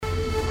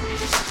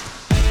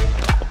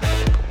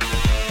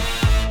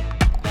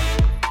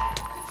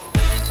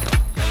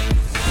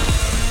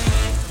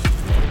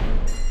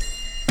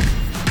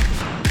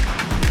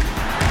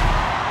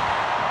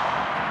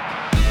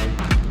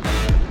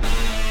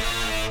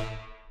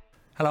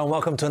Hello and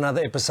welcome to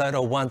another episode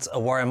of Once a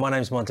Warrior. My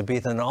name's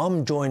Montebeath and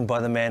I'm joined by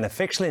the man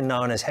affectionately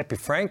known as Happy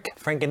Frank.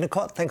 Frank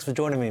Endacott, thanks for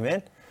joining me,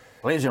 man.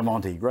 Pleasure,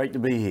 Monty. Great to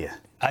be here.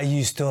 Are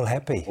you still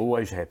happy?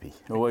 Always happy.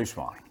 Always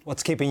smiling.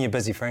 What's keeping you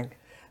busy, Frank?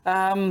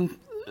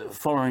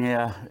 Following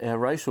our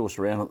racehorse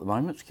around at the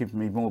moment. It's keeping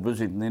me more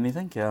busy than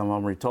anything.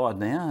 I'm retired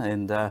now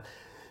and,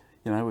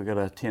 we've got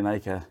a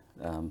 10-acre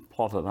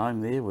plot at home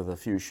there with a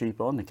few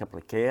sheep on, a couple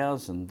of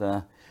cows and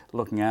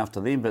looking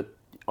after them. But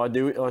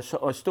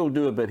I still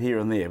do a bit here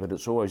and there, but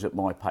it's always at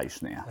my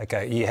pace now.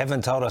 Okay, you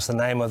haven't told us the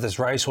name of this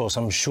racehorse.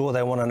 I'm sure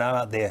they want to know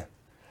out there.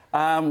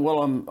 I'm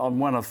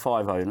one of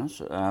 5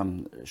 owners.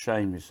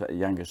 Shane is a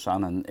younger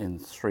son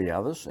and 3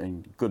 others,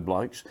 and good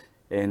blokes.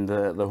 And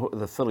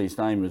the filly's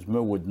name is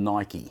Millwood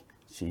Nike.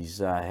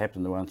 She's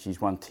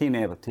she's won 10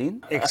 out of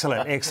 10.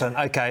 Excellent, excellent.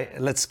 Okay,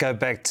 let's go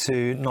back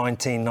to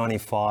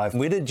 1995.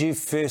 Where did you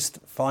first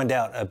find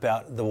out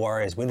about the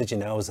Warriors? When did you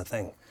know it was a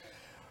thing?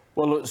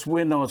 Well, it's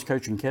when I was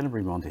coaching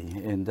Canterbury, Monty,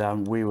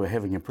 and we were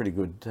having a pretty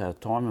good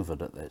time of it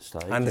at that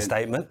stage.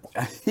 Understatement.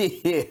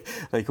 Yeah,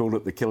 they called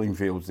it the killing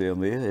fields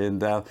down there.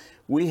 And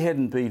we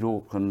hadn't beat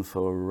Auckland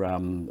for,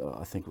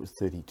 I think it was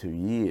 32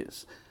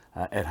 years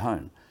at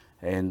home.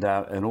 And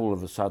all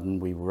of a sudden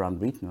we were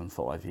unbeaten in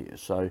 5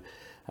 years. So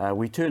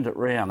we turned it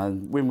round,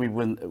 and when we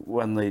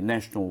won the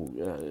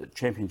national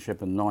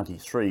championship in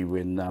 '93,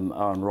 when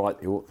Owen Wright,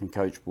 the Auckland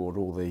coach, brought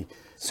all the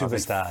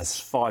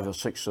superstars, 5 or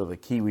 6 of the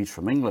Kiwis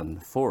from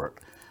England for it,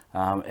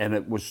 and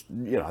it was,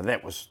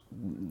 that was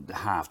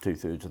half,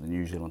 2/3 of the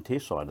New Zealand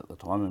Test side at the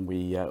time,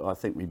 and I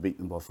think we beat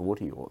them by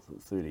 40 or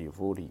 30 or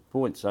 40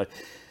 points. So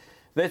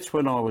that's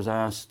when I was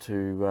asked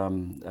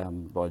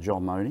by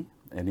John Money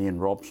and Ian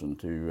Robson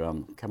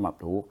to come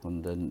up to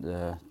Auckland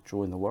and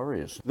join the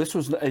Warriors. This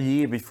was a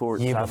year before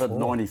it started,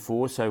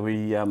 '94, so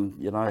we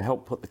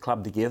helped put the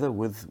club together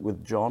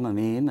with John and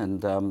Ian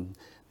and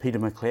Peter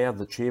McLeod,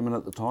 the chairman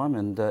at the time,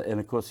 and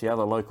of course the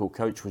other local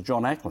coach was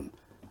John Ackland.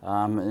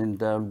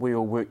 We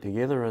all worked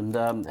together and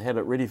had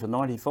it ready for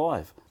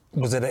 '95.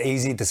 Was it an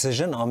easy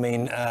decision? I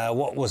mean,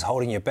 what was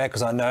holding you back?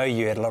 Because I know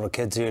you had a lot of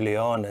kids early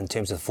on in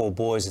terms of 4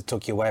 boys. It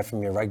took you away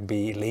from your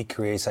rugby league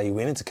career, so you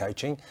went into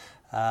coaching.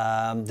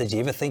 Did you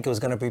ever think it was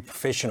going to be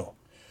professional?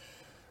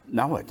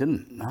 No, I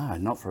didn't. No,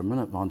 not for a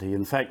minute, Monty.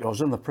 In fact, I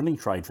was in the printing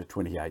trade for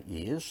 28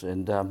 years,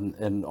 and I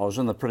was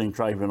in the printing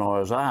trade when I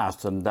was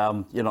asked, and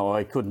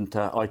I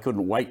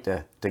couldn't wait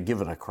to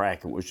give it a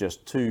crack. It was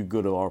just too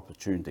good an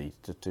opportunity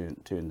to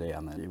turn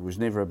down. It was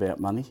never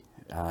about money.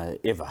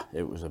 Ever.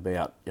 It was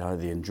about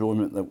the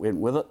enjoyment that went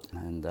with it,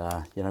 and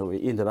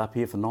we ended up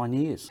here for 9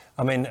 years.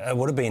 I mean, it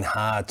would have been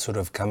hard sort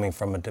of coming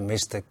from a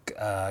domestic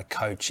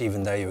coach,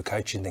 even though you were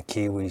coaching the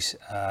Kiwis,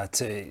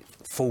 to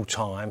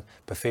full-time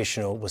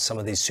professional with some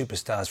of these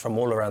superstars from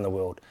all around the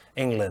world,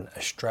 England,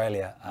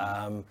 Australia.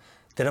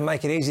 Did it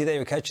make it easy that you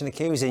were coaching the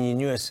Kiwis and you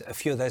knew a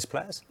few of those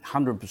players?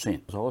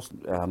 100%. I was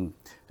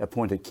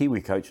appointed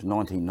Kiwi coach in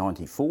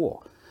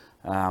 1994,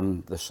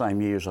 the same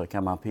year as I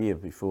come up here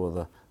before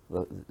the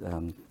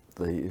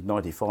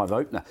 95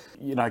 opener.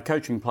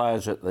 Coaching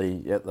players at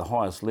the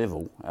highest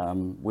level,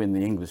 when the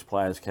English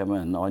players come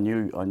in, I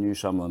knew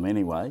some of them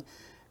anyway,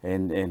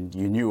 and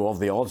you knew of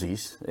the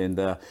Aussies, and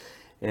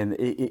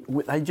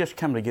they just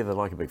come together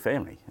like a big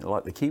family,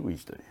 like the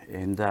Kiwis do.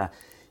 And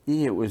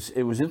it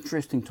was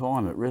interesting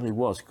time. It really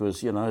was,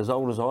 because as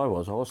old as I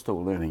was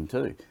still learning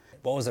too.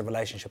 What was the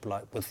relationship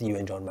like with you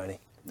and John Money?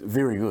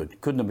 Very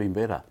good. Couldn't have been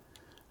better.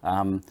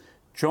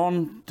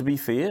 John, to be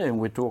fair, and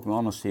we're talking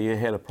honest here,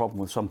 had a problem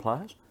with some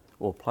players,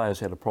 or players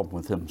had a problem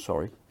with him,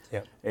 sorry.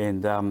 Yep.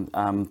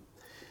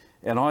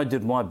 And I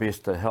did my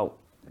best to help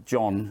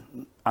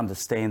John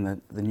understand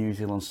the New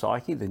Zealand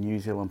psyche, the New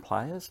Zealand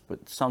players,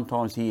 but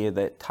sometimes he had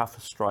that tough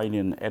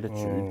Australian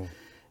attitude,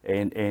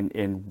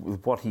 and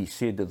with what he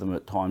said to them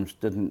at times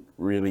didn't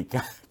really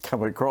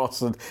come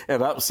across and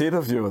upset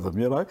a few of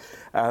them,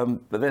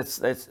 But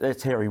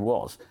that's how he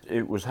was.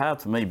 It was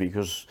hard for me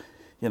because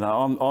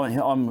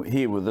I'm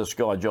here with this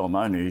guy, John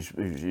Money,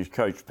 who's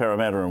coached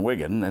Parramatta and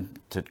Wigan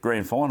to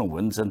grand final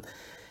wins, and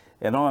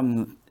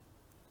I'm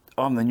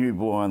the new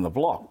boy on the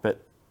block,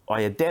 but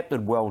I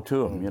adapted well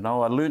to him.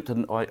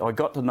 I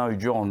got to know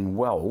John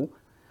well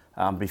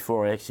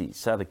before I actually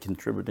started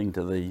contributing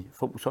to the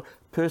football side.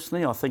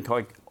 Personally, I think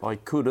I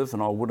could have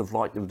and I would have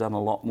liked to have done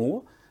a lot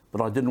more, but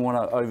I didn't want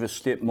to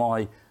overstep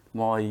my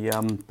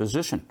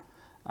position.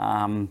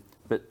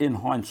 But in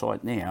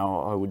hindsight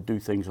now, I would do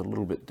things a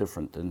little bit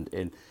different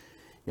and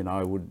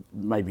I would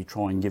maybe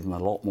try and give them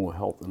a lot more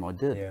help than I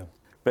did. Yeah.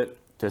 But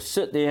to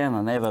sit down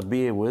and have a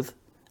beer with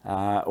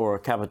or a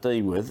cup of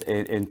tea with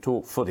and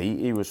talk footy,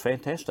 he was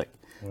fantastic.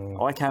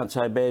 I can't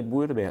say a bad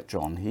word about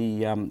John.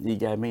 He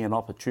gave me an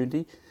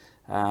opportunity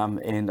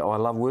and I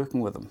love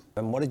working with him.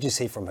 And what did you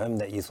see from him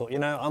that you thought,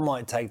 I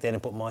might take that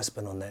and put my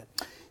spin on that?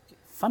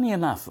 Funny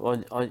enough,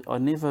 I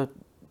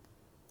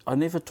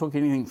never took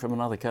anything from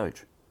another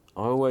coach.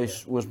 I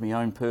always was my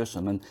own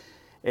person,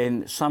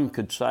 and some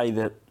could say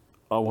that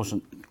I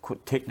wasn't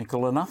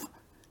technical enough.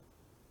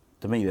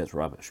 To me, that's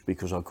rubbish,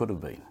 because I could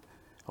have been.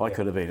 I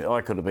could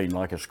have been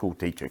like a school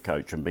teacher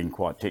coach and been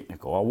quite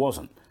technical. I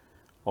wasn't.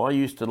 I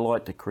used to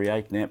like to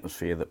create an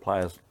atmosphere that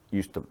players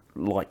used to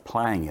like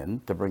playing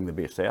in to bring the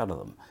best out of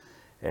them,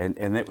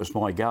 and that was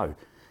my go.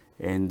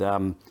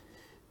 And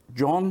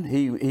John,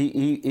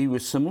 he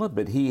was similar,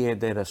 but he had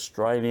that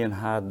Australian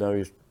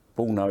hard-nosed,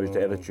 bull-nosed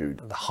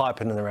attitude. The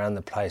hype in and around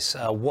the place.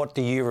 What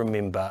do you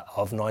remember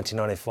of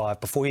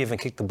 1995 before you even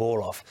kicked the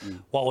ball off?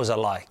 What was it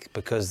like?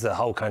 Because the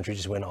whole country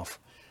just went off.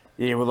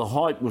 Yeah, well, the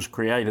hype was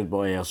created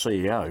by our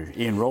CEO,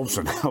 Ian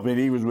Robson. I mean,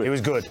 he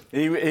was good.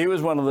 He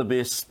was one of the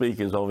best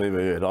speakers I've ever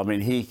heard. I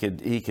mean, he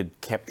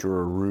could capture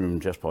a room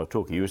just by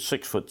talking. He was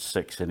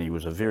 6'6", and he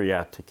was a very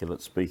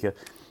articulate speaker.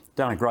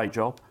 Done a great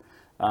job,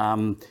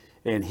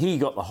 and he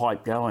got the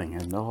hype going.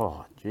 And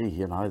oh, gee,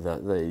 you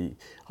know,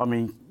 I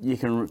mean, you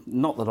can,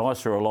 not that I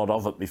saw a lot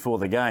of it before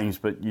the games,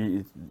 but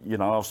you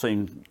know, I've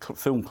seen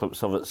film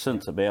clips of it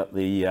since about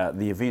the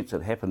events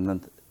that happened.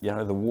 And, you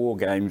know, the war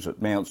games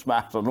at Mount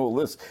Smart and all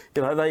this.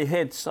 You know, they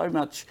had so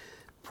much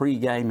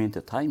pre-game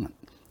entertainment,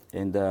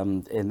 and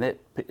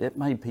that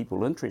made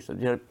people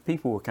interested. You know,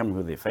 people were coming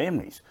with their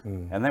families,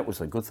 and that was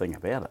the good thing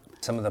about it.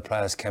 Some of the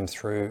players came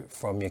through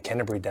from your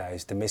Canterbury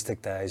days,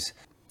 domestic days.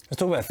 Let's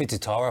talk about Whitu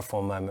Taura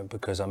for a moment,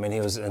 because I mean,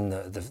 he was in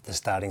the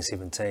starting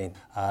 17,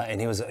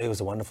 and he was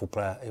a wonderful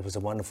player. He was a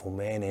wonderful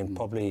man, and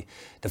probably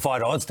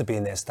defied odds to be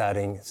in that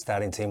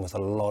starting team with a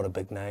lot of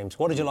big names.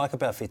 What did you like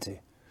about Whitu?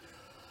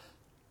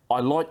 I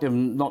liked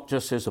him not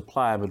just as a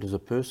player, but as a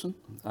person.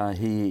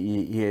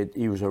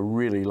 He was a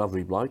really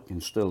lovely bloke,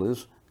 and still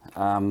is.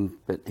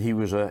 But he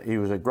was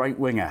a great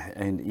winger,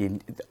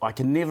 and I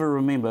can never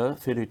remember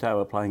Whitu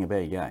Taura playing a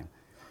bad game.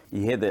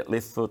 He had that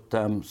left foot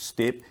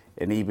step,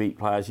 and he beat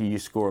players. He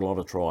used to score a lot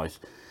of tries,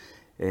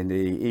 and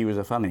he was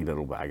a funny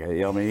little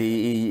bugger. I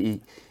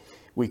mean,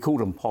 we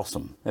called him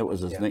Possum. That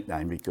was his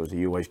nickname, because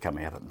he always come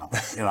out at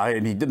night, you know,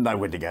 and he didn't know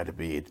when to go to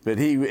bed. But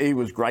he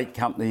was great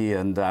company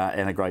and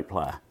a great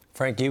player.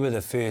 Frank, you were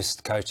the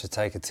first coach to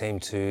take a team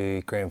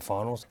to grand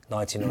finals,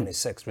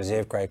 1996,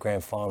 reserve grade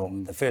grand final,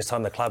 the first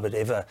time the club had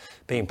ever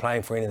been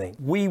playing for anything.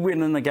 We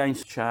went in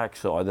against Sharks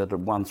side that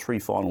had won 3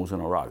 finals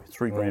in a row,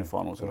 3 grand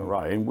finals in a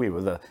row, and we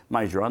were the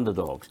major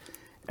underdogs.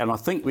 And I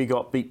think we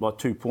got beat by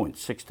 2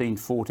 points,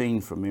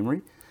 16-14 from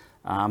memory,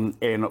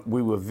 and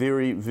we were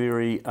very,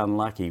 very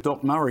unlucky.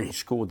 Doc Murray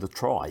scored the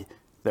try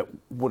that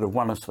would have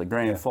won us the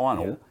grand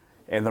final,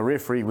 and the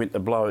referee went to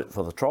blow it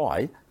for the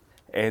try,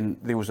 and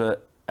there was a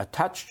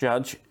touch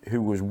judge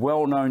who was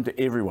well known to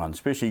everyone,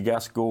 especially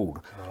Gus Gould.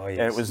 Oh,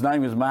 yes. His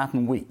name was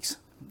Martin Weeks,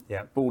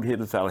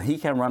 bald-headed fella. He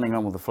came running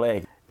on with the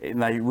flag,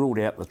 and they ruled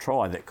out the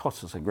try that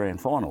cost us a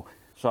grand final.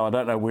 So I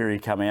don't know where he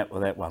came out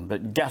with that one,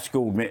 but Gus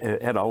Gould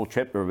had a whole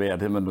chapter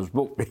about him in his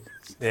book.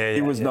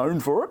 He was known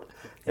for it,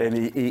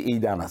 and he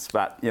done us.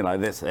 But you know,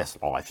 that's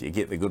life. You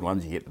get the good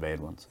ones, you get the bad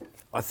ones.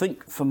 I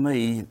think for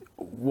me,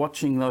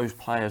 watching those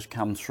players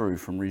come through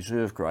from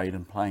reserve grade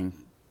and playing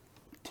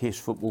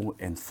Test football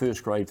and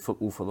first grade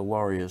football for the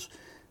Warriors,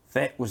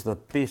 that was the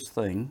best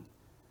thing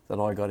that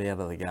I got out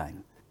of the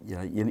game. You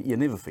know, you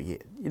never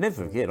forget. You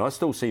never forget. I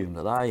still see them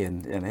today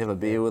and have a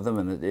beer with them,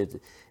 and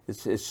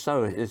it's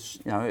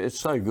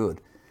so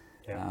good.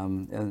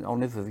 And I'll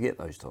never forget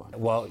those times.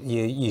 Well,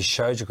 you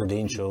showed your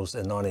credentials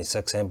in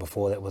 '96 and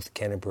before that with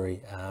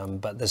Canterbury,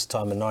 but this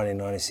time in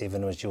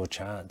 1997 was your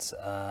chance.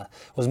 It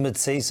was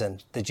mid-season.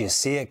 Did you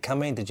see it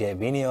coming? Did you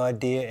have any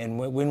idea? And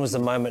when was the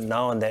moment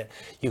knowing that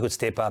you could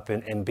step up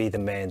and be the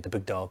man, the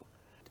big dog?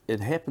 It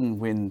happened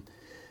when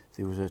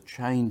there was a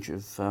change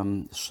of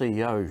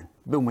CEO,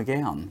 Bill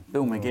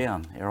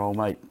McGowan, our old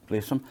mate,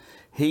 bless him.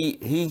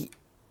 He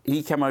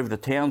came over to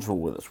Townsville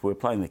with us. We were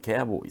playing the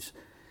Cowboys.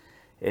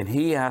 And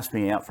he asked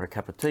me out for a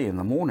cup of tea in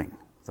the morning.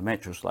 The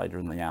match was later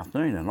in the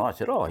afternoon, and I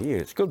said, oh, yeah,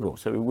 it's good.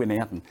 So we went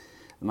out on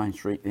the main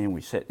street there, and we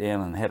sat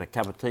down and had a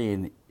cup of tea,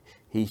 and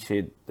he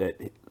said that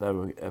they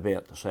were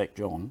about to sack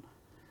John,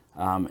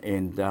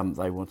 and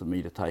they wanted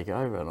me to take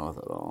over. And I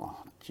thought, oh,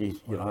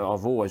 geez, you know,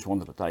 I've always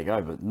wanted to take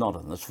over, but not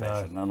in this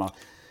fashion. No.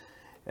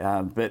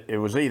 And but it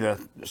was either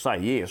say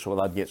yes or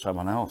they'd get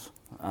someone else.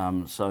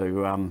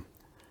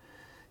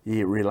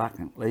 Yeah,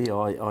 reluctantly,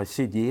 I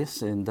said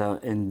yes,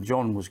 and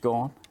John was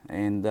gone,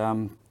 and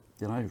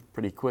you know,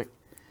 pretty quick,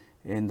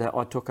 and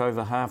I took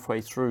over halfway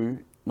through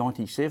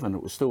 '97.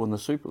 It was still in the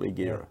Super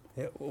League era.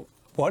 Yeah.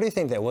 Why do you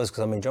think that was?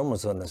 Because I mean, John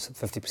was on this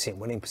 50%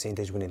 winning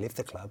percentage when he left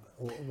the club.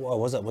 Why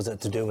was it? Was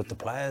it to do with the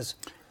players?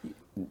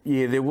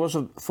 Yeah, there was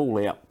a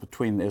fallout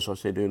between, as I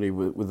said earlier,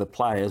 with the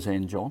players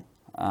and John.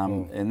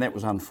 And that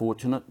was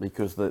unfortunate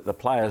because the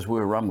players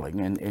were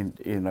rumbling, and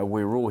you know,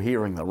 we were all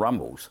hearing the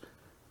rumbles.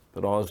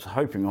 But I was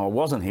hoping I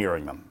wasn't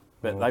hearing them,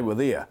 but they were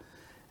there.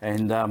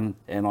 And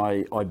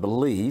I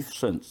believe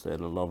since that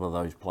a lot of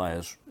those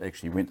players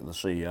actually went to the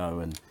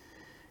CEO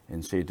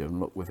and said to him,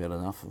 look, we've had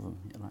enough of them.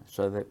 You know,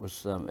 so that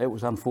was it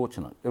was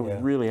unfortunate. It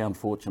was really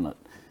unfortunate.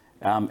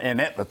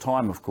 And at the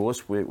time, of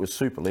course, where it was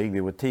Super League,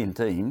 there were 10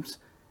 teams,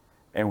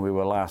 and we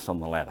were last on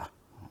the ladder.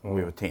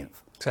 We were 10th.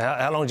 So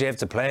how long did you have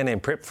to plan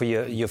and prep for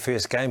your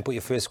first game, put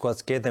your first squad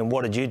together, and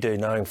what did you do,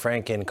 knowing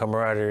Frank and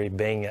camaraderie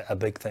being a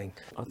big thing?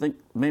 I think,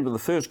 remember, the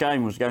first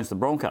game was against the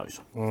Broncos.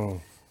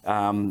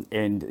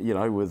 And, you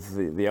know,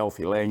 with the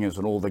Alfie Langers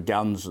and all the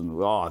guns, and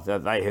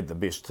they had the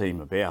best team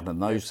about in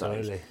those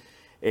days.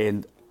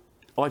 And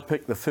I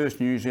picked the first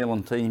New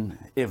Zealand team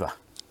ever.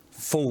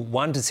 Full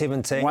 1 to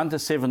 17? 1 to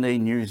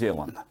 17 New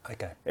Zealand.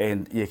 Okay.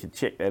 And you could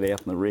check that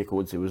out in the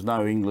records. There was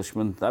no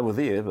Englishmen. They were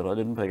there, but I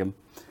didn't pick them.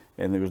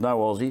 And there was no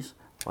Aussies.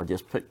 I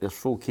just picked this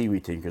full Kiwi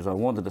team because I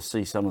wanted to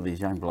see some of these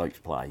young blokes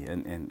play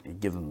and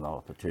give them the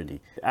opportunity.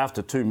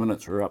 After 2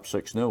 minutes, we were up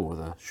 6-0 with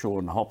a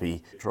Sean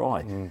Hoppy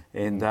try.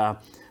 And I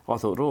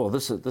thought,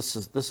 this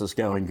is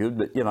going good.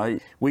 But, you know,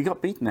 we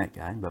got beaten that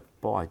game. But,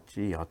 by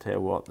gee, I tell you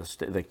what,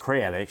 the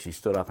crowd actually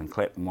stood up and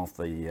clapped them off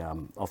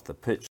the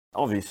pitch.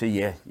 Obviously,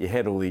 you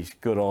had all these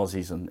good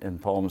Aussies in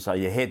Palmer, so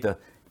you had to,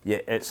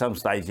 at some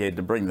stage, you had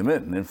to bring them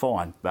in, and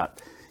fine. But,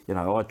 you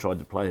know, I tried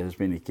to play as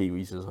many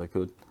Kiwis as I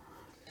could.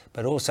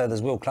 But also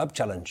there's World Club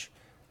Challenge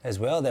as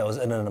well. That was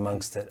in and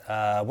amongst it.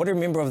 What do you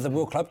remember of the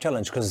World Club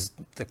Challenge? Because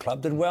the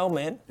club did well,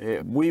 man.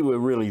 Yeah, we were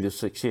really the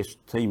success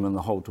team in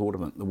the whole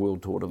tournament, the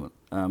World Tournament.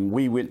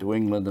 We went to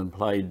England and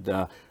played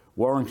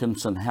Warrington,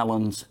 St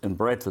Helens and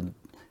Bradford,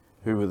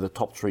 who were the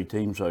top 3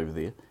 teams over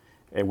there,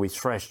 and we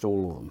thrashed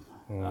all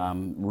of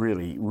them.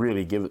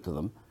 Really give it to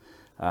them.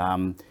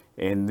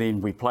 And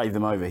then we played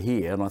them over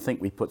here, and I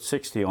think we put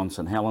 60 on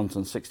St Helens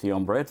and 60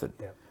 on Bradford.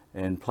 Yeah.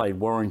 And played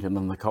Warrington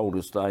on the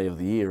coldest day of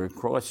the year in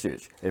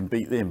Christchurch and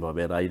beat them by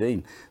about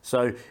 18.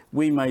 So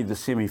we made the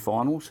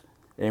semi-finals,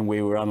 and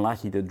we were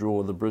unlucky to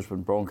draw the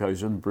Brisbane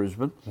Broncos in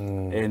Brisbane.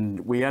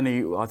 And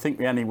I think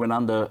we only went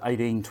under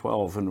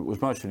 18-12, and it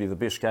was mostly the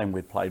best game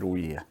we'd played all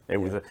year. I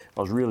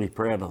was really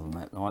proud of them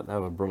that night. They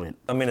were brilliant.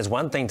 I mean, it's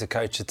one thing to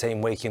coach a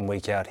team week in,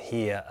 week out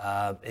here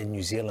in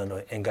New Zealand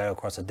and go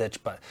across a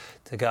ditch, but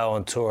to go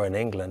on tour in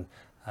England,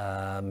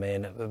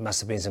 man, it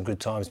must have been some good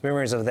times.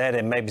 Memories of that,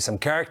 and maybe some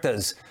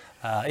characters,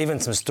 even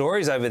some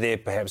stories over there,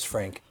 perhaps,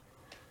 Frank.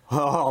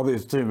 Oh,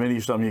 there's too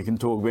many. Some you can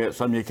talk about,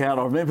 some you can't.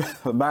 I remember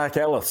Mark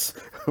Ellis.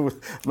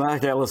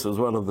 Mark Ellis was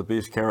one of the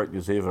best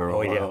characters ever.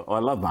 Oh, yeah. I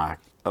love Mark.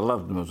 I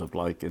loved him as a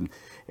bloke,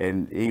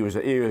 and he was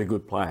a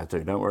good player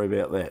too. Don't worry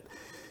about that.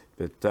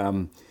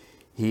 But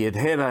he had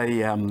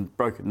a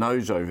broken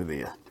nose over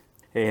there.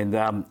 And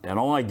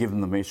I give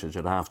him the message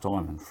at half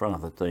time in front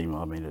of the team.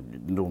 I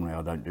mean, normally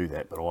I don't do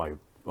that, but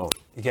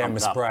you gave him a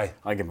spray?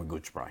 I give him a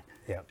good spray.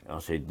 Yeah. I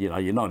said, you know,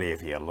 you're not here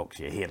for your looks,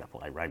 you're here to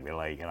play rugby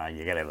league, you know,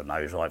 you're going to have a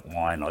nose like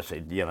mine. I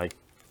said, you know,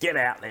 get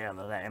out there.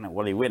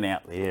 Well, he went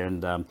out there,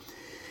 and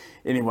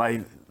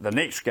anyway, the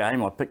next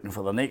game, I picked him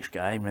for the next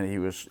game, and he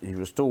was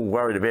still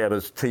worried about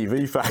his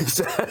TV face.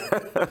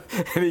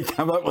 And he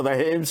come up with a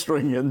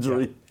hamstring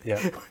injury.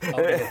 Yeah.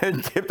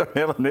 And kept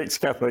him out the next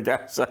couple of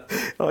games. So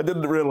I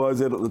didn't realise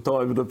that at the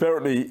time, but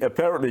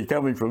apparently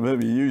coming from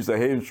him, he used the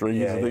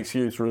hamstring as an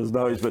excuse for his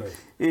nose. But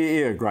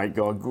a great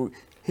guy.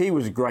 He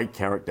was a great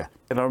character.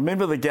 And I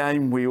remember the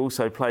game we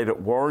also played at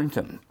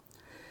Warrington,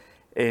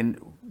 and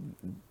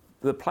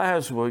the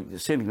players were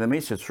sending the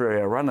message through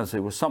our runners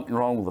there was something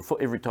wrong with the foot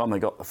every time they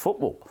got the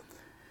football,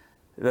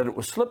 that it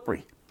was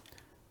slippery.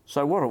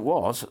 So what it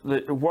was,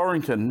 the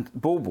Warrington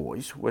ball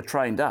boys were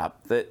trained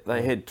up that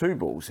they had 2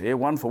 balls there,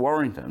 one for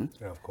Warrington,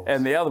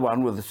 and the other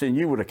one with the,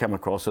 you would have come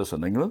across this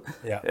in England,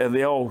 and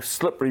the old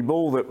slippery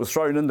ball that was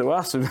thrown into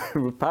us and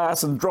would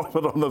pass and drop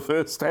it on the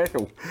first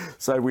tackle.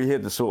 So we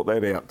had to sort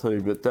that out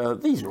too.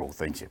 But these are all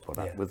things you put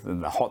up with in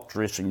the hot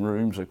dressing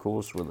rooms, of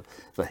course, with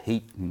the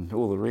heat and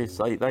all the rest.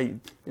 They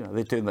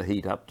turn the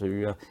heat up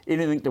to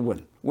anything to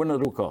win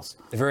at all costs.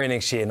 The very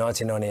next year,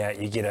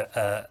 1998, you get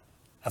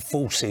a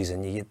full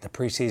season. You get the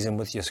pre-season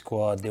with your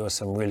squad. There were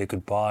some really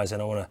good buys,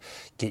 and I want to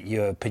get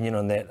your opinion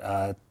on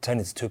that.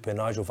 Tony Tupu,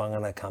 Nigel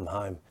Vangana come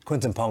home.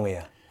 Quinton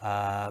Pongia,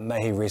 may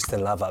he rest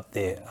in love up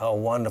there. A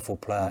wonderful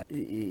player.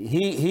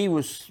 He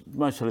was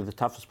mostly the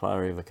toughest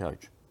player I ever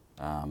coached.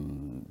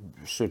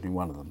 Certainly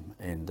one of them.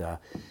 And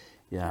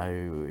you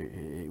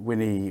know,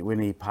 when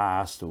he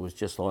passed, it was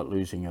just like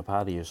losing a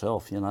part of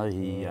yourself. You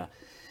know,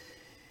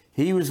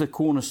 he was the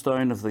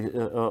cornerstone of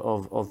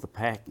the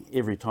pack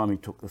every time he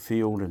took the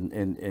field,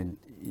 and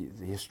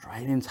the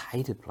Australians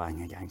hated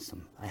playing against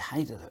him. They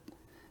hated it,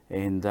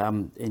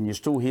 and you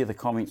still hear the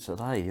comments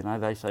today. You know,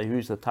 they say,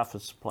 "Who's the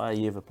toughest player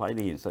you ever played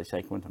against?" They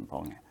say Quinton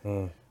Ponga.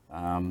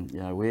 You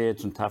know, we had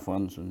some tough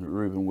ones, and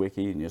Ruben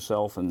Wickie and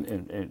yourself,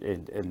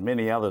 and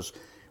many others.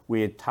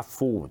 We had tough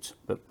forwards,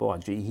 but by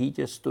gee, he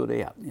just stood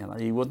out. You know,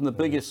 he wasn't the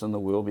biggest in the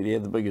world, but he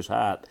had the biggest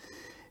heart.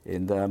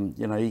 And,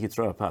 you know, he could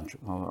throw a punch.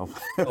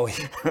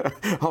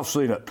 I've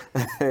seen it.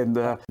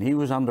 And he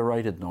was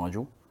underrated,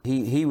 Nigel.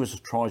 He was a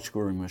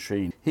try-scoring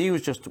machine. He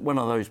was just one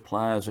of those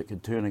players that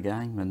could turn a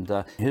game,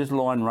 and his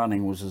line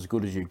running was as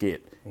good as you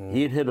get.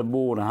 He'd hit a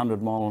ball at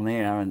 100 mile an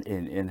hour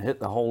and hit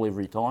the hole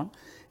every time,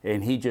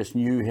 and he just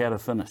knew how to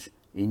finish.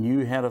 He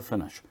knew how to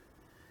finish,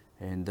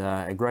 and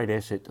a great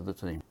asset to the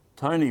team.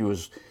 Tony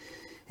was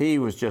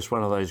just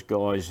one of those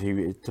guys.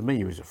 To me,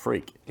 he was a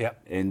freak.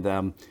 Yep.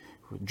 And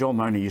John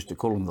Money used to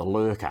call him the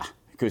lurker,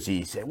 because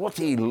he said, what's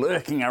he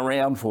lurking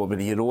around for?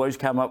 But he'd always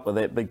come up with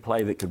that big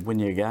play that could win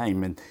you a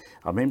game. And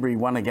I remember he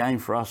won a game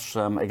for us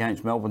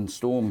against Melbourne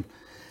Storm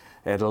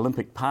at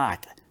Olympic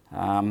Park,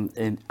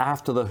 and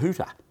after the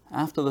hooter.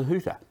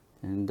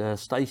 And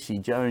Stacey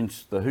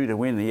Jones, the hooter,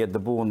 when he had the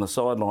ball on the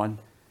sideline,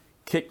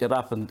 kicked it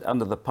up and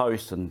under the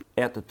post and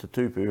out to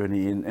Tutupu,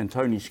 and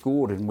Tony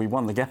scored, and we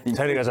won the game.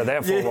 Tony goes like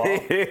that for a while.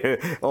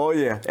 Yeah. Oh,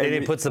 yeah. Then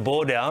he puts the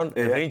ball down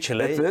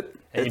eventually. That's it.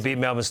 And he beat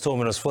Melbourne Storm,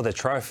 and it was for the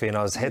trophy. And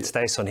I had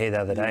Stace on here the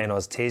other day, and I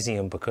was teasing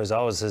him because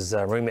I was his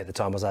roommate at the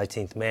time. I was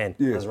 18th man.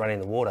 I was running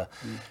the water.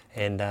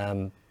 And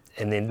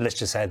then let's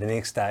just say the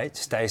next day,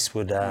 Stace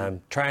would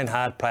train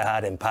hard, play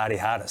hard, and party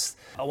hardest.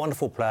 A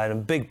wonderful player and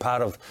a big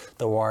part of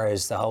the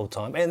Warriors the whole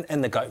time,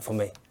 and the GOAT for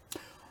me.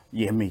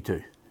 Yeah, me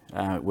too.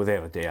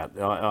 Without a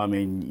doubt. I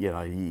mean, you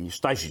know,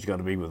 Stacey's got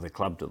to be with the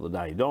club till the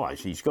day he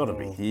dies. He's got to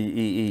be.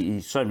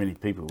 He's so many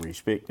people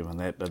respect him and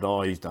that,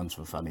 but he's done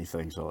some funny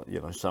things. You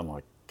know, some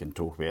I can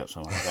talk about,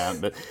 some I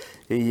can't. But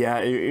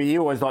he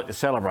always liked to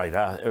celebrate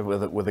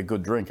with a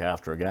good drink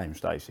after a game,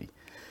 Stacey.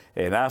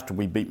 And after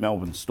we beat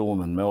Melbourne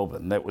Storm in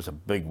Melbourne, that was a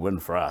big win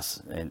for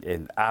us.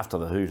 And after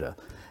the hooter,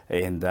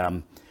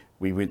 and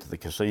we went to the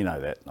casino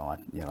that night,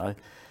 you know.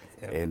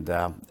 Yep.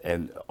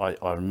 And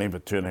I remember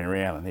turning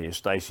around and here's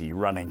Stacey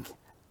running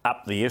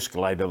up the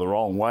escalator the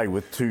wrong way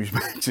with 2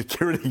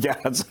 security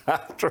guards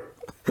after him.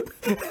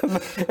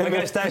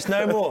 Okay, Stace,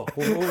 no more.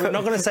 We're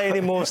not going to say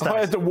any more, Stace. I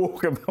had to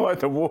walk him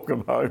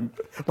home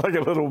like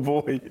a little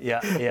boy. Yeah.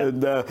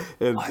 And I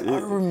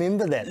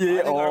remember that.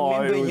 Yeah, I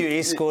remember you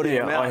escorting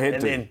him out. I had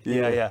and to.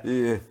 Then,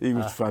 yeah, he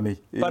was funny.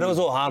 But it was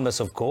all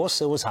harmless, of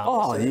course. It was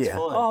harmless.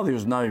 There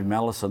was no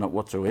malice in it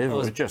whatsoever. It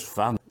was just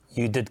fun.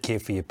 You did care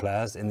for your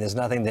players, and there's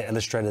nothing that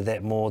illustrated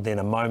that more than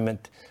a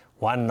moment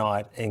one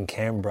night in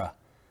Canberra.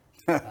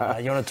 You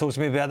want to talk to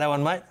me about that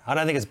one, mate? I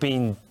don't think it's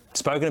been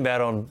spoken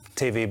about on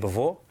TV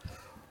before.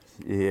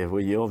 Yeah, well,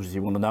 you obviously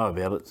want to know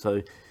about it.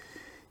 So,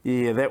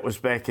 yeah, that was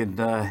back in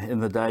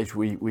the days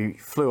we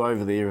flew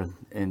over there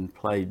and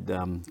played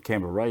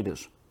Canberra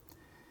Raiders.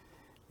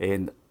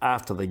 And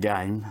after the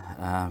game,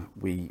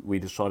 we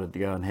decided to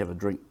go and have a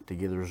drink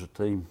together as a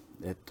team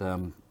at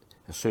a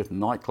certain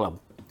nightclub.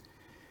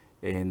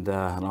 And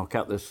I'll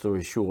cut this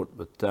story short,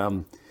 but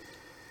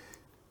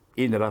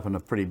ended up in a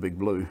pretty big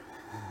blue,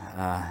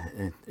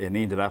 and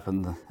ended up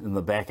in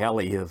the back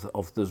alley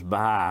of this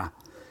bar,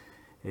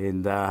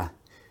 and I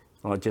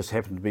just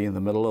happened to be in the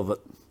middle of it,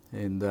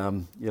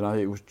 and you know,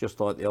 it was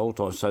just like the old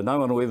times. So no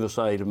one will ever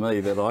say to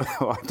me that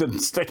I didn't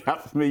stick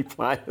up for me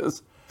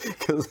players.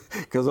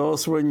 Because I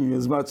was swinging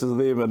as much as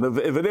them, and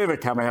if it ever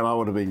come out, I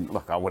would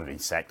have been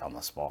sacked on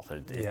the spot.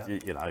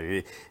 You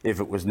know, if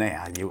it was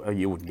now,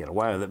 you wouldn't get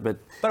away with it. But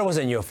it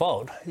wasn't your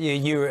fault.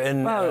 You were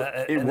in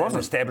an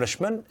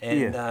establishment,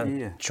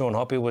 and Sean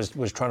Hoppy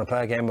was trying to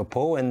play a game of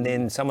pool, and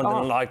then someone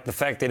didn't like the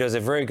fact that he was a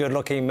very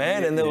good-looking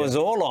man, and it was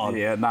all on.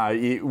 Yeah, no,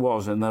 it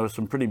was, and there were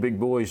some pretty big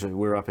boys that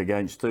we were up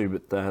against too,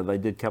 but they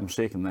did come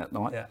second that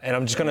night. Yeah. And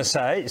I'm just going to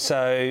say,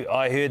 so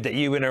I heard that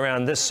you went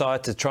around this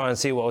side to try and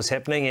see what was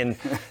happening, and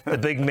the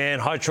big man,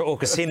 Haitra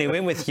Okasini,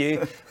 went with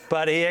you,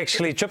 but he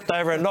actually tripped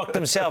over and knocked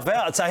himself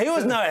out. So he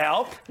was no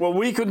help. Well,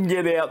 we couldn't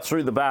get out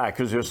through the bar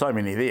because there were so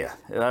many there.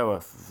 They were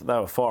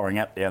firing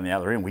up down the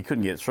other end. We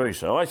couldn't get through.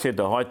 So I said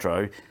to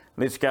Haitra,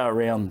 let's go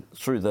around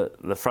through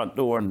the front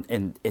door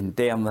and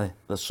down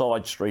the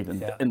side street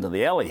and into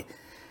the alley.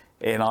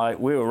 And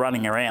we were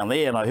running around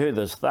there, and I heard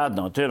this thud, and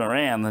I turned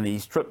around, and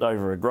he's tripped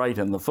over a grate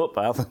in the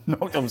footpath and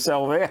knocked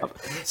himself out.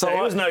 So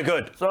he was no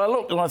good. So I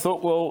looked and I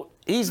thought, well,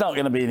 he's not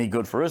going to be any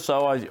good for us.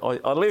 So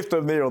I left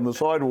him there on the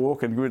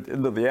sidewalk and went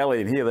into the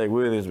alley, and here they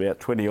were. There's about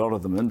 20 odd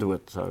of them into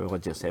it. So I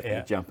just happened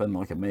to jump in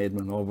like a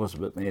madman. I was a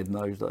bit mad in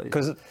those days.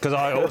 Because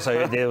I also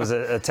heard there was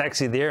a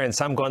taxi there, and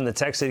some got in the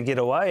taxi to get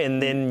away, and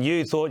then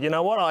you thought, you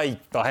know what, I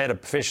had a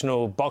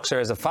professional boxer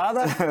as a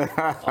father.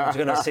 I was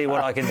going to see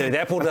what I can do. The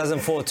apple doesn't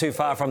fall too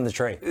far from the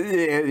tree.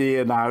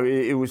 Yeah, no,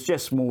 it was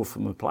just more for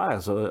my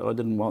players. I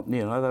didn't want,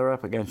 you know, they were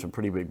up against some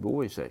pretty big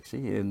boys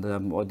actually, and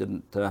I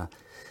didn't.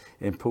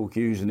 And pool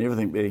cues and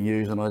everything being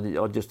used, and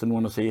I just didn't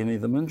want to see any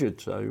of them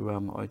injured,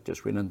 so I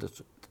just went in to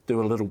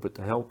do a little bit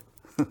to help.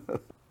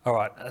 All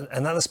right,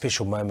 another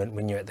special moment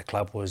when you're at the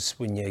club was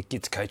when you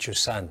get to coach your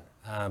son.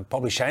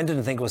 Probably Shane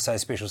didn't think it was so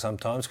special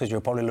sometimes because you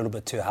were probably a little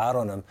bit too hard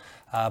on him,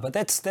 but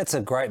that's a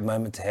great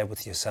moment to have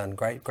with your son.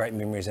 Great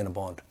memories and a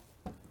bond.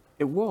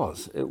 It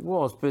was,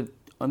 but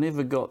I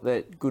never got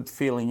that good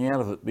feeling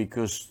out of it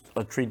because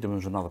I treated him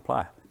as another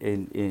player.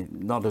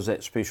 And not as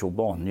that special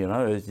bond, you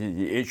know.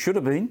 It should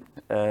have been,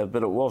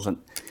 but it wasn't.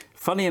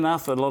 Funny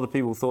enough, a lot of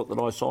people thought that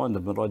I signed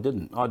him, but I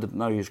didn't. I didn't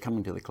know he was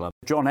coming to the club.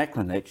 John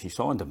Ackland actually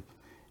signed him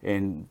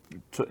and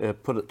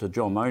put it to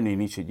John Money,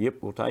 and he said, yep,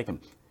 we'll take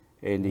him.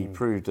 And he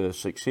proved a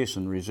success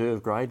in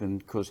reserve grade,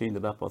 and of course he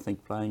ended up, I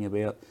think, playing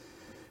about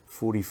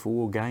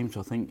 44 games,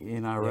 I think,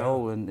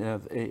 NRL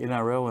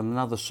and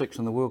another 6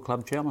 in the World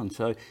Club Challenge.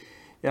 So,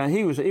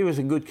 he was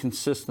a good,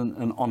 consistent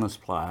and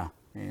honest player.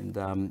 And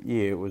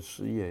it was.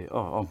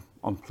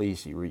 I'm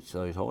pleased he reached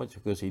those heights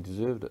because he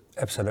deserved it.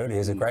 Absolutely,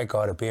 he's a great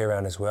guy to be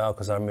around as well,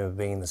 because I remember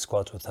being in the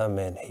squads with him,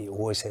 and he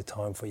always had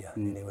time for you,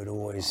 and he would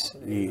always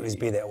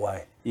be that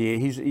way. Yeah,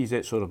 he's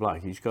that sort of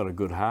bloke. He's got a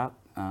good heart.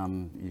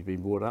 He's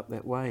been brought up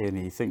that way, and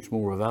he thinks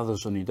more of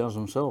others than he does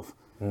himself.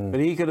 But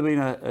he could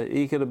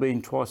have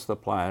been twice the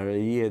player.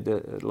 A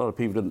lot of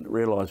people didn't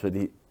realise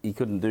that he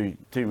couldn't do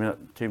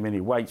too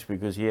many weights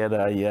because he had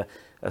a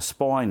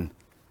spine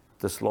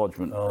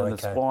dislodgement in the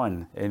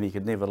spine, and he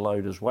could never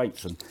load his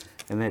weights,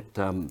 and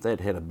that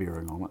had a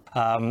bearing on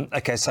it.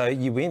 Okay, so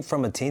you went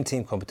from a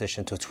 10-team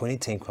competition to a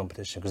 20-team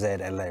competition because they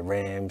had Adelaide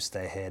Rams,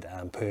 they had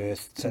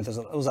Perth. So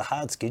it was a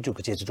hard schedule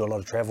because you had to do a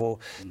lot of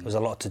travel. There was a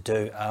lot to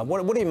do.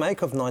 What do you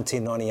make of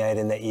 1998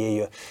 in that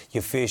year,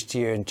 your first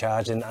year in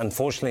charge, and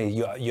unfortunately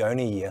your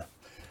only year?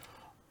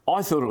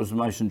 I thought it was the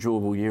most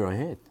enjoyable year I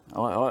had.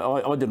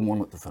 I didn't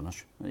want it to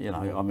finish.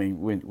 I mean,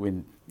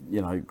 when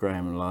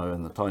Graham and Lowe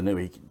and the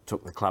Tainui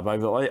took the club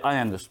over, I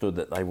understood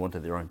that they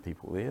wanted their own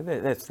people there.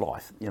 That's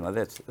life.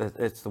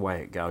 That's the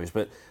way it goes.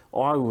 But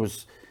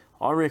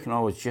I reckon I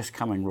was just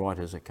coming right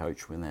as a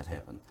coach when that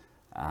happened.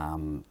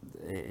 And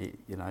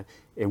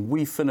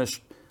we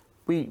finished.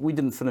 We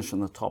didn't finish in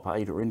the top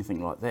 8 or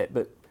anything like that.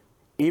 But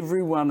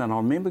everyone, and I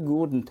remember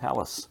Gordon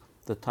Tallis,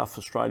 the tough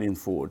Australian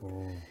forward.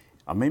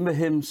 I remember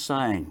him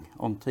saying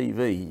on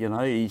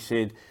TV, he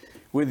said,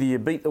 whether you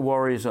beat the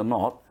Warriors or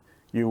not,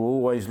 you will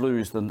always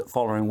lose the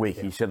following week.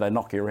 He said they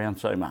knock you around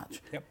so much.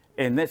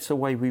 And that's the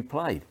way we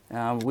played.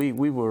 We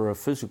were a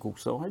physical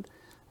side.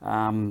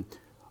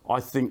 I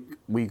think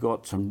we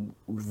got some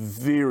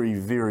very,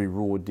 very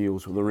raw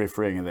deals with the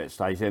refereeing at that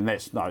stage, and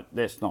that's not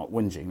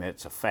whinging,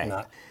 that's a fact.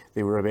 No.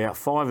 There were about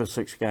 5 or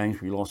 6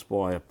 games we lost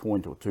by a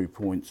point or 2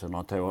 points, and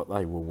I tell you what,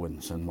 they were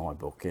wins in my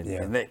book.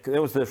 And that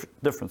was the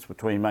difference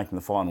between making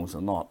the finals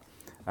and not.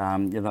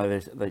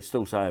 They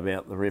still say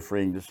about the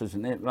refereeing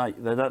decision,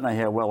 mate, they don't know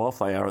how well off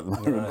they are at the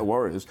moment, the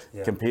Warriors,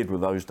 compared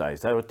with those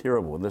days. They were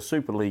terrible. And the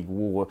Super League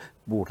war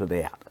brought it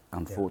out,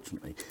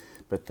 unfortunately.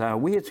 But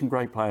we had some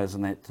great players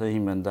in that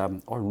team, and I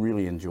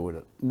really enjoyed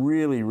it.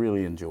 Really,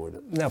 really enjoyed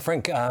it. Now,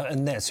 Frank,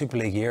 in that Super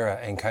League era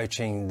and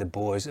coaching the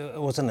boys,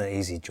 it wasn't an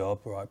easy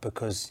job, right?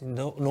 Because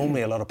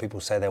normally a lot of people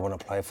say they want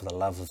to play for the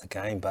love of the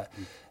game, but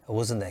it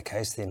wasn't that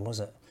case then, was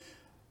it?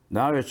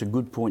 No, it's a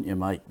good point you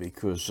make,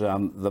 because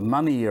the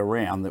money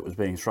around that was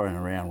being thrown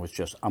around was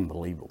just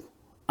unbelievable.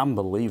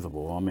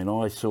 Unbelievable. I mean,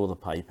 I saw the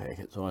pay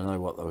packets. I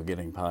know what they were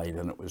getting paid,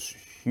 and it was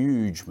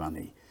huge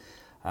money.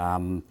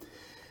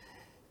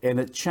 And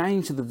it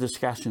changed the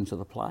discussions of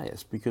the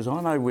players, because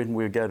I know when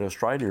we go to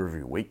Australia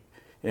every week,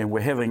 and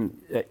we're having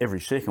every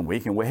second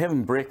week, and we're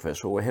having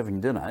breakfast or we're having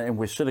dinner, and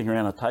we're sitting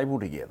around a table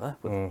together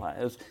with the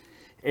players,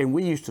 and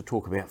we used to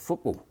talk about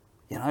football.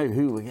 How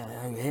we're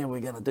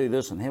going to do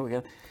this, and how we're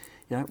going to.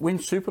 When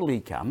Super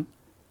League come,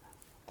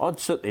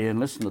 I'd sit there and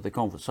listen to the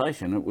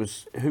conversation. It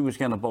was who was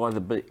going to buy the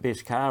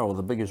best car or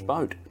the biggest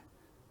boat,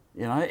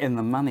 and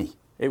the money.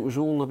 It was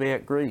all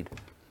about greed.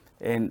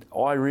 And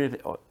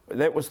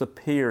that was the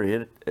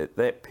period,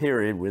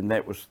 when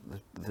that was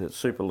the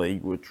Super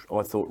League, which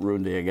I thought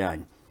ruined our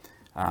game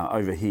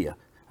over here.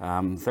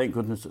 Thank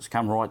goodness it's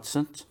come right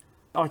since.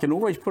 I can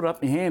always put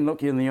up my hand,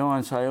 look you in the eye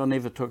and say I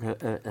never took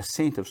a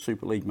cent of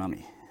Super League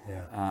money.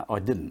 I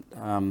didn't.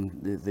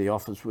 The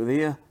offers were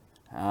there.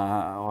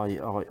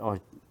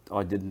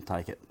 I didn't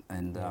take it,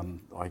 and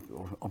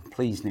I'm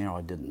pleased now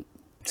I didn't.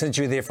 Since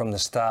you were there from the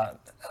start,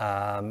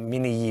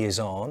 many years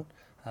on,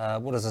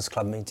 what does this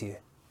club mean to you?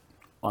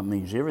 It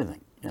means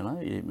everything,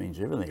 it means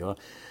everything.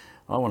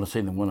 I want to see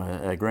them win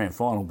a grand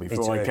final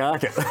before I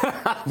cark it.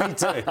 Me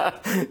too.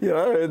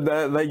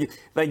 And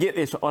they get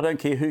this. I don't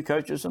care who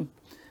coaches them.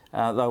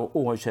 They'll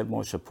always have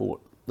my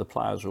support. The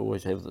players will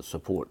always have the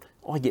support.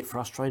 I get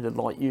frustrated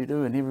like you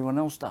do and everyone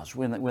else does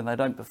when they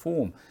don't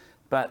perform.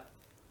 But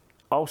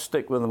I'll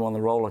stick with them on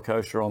the roller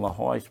coaster, on the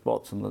high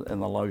spots and the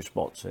low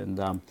spots.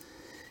 And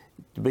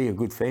to be a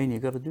good fan,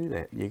 you've got to do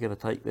that. You've got to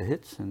take the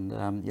hits. And,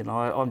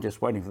 I'm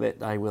just waiting for that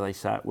day where they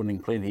start winning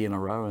plenty in a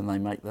row and they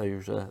make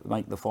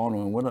the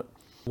final and win it.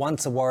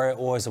 Once a Warrior,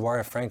 always a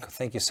Warrior. Frank,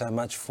 thank you so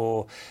much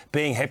for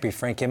being happy,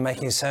 Frank, and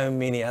making so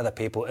many other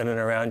people in and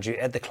around you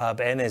at the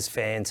club and as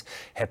fans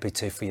happy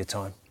too for your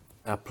time.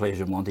 A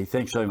pleasure, Monty.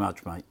 Thanks so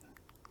much, mate.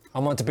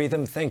 I'm Monty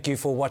Beetham. Thank you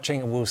for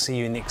watching, and we'll see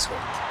you next week.